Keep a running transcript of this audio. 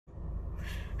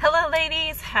Hello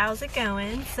ladies, how's it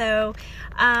going? So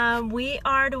we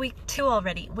are to week 2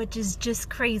 already, which is just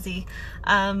crazy.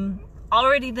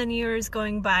 Already the new year is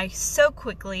going by so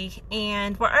quickly,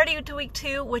 and we're already to week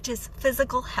 2, which is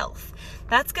physical health.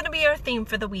 That's going to be our theme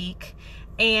for the week,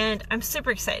 and I'm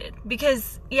super excited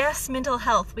because yes, mental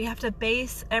health, we have to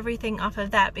base everything off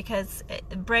of that because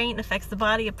the brain affects the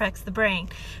body, affects the brain.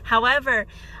 However,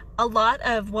 a lot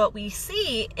of what we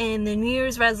see in the New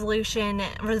Year's resolution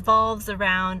revolves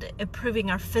around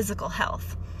improving our physical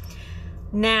health.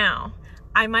 Now,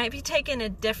 I might be taking a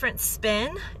different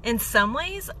spin in some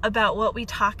ways about what we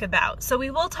talk about. So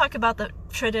we will talk about the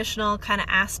traditional kind of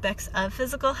aspects of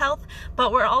physical health,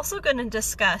 but we're also going to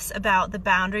discuss about the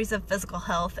boundaries of physical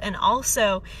health and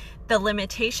also the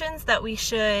limitations that we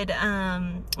should,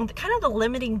 kind of the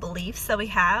limiting beliefs that we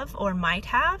have or might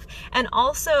have, and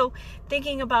also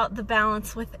thinking about the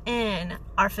balance within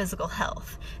our physical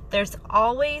health. There's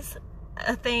always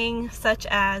a thing such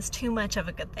as too much of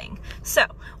a good thing. So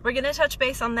we're going to touch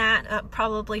base on that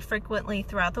probably frequently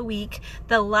throughout the week.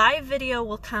 The live video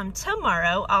will come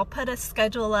tomorrow. I'll put a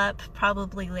schedule up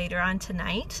probably later on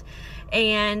tonight.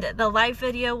 And the live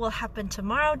video will happen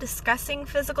tomorrow discussing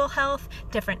physical health,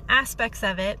 different aspects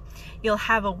of it. You'll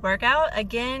have a workout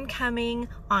again coming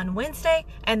on Wednesday,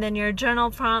 and then your journal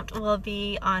prompt will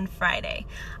be on Friday.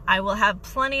 I will have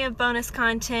plenty of bonus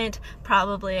content,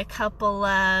 probably a couple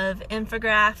of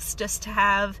infographics just to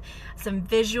have some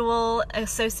visual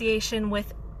association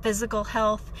with physical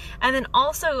health, and then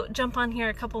also jump on here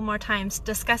a couple more times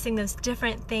discussing those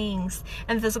different things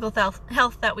and physical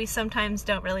health that we sometimes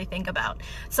don't really think about.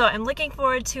 So I'm looking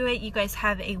forward to it. You guys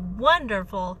have a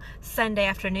wonderful Sunday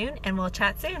afternoon, and we'll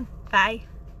chat soon. Bye.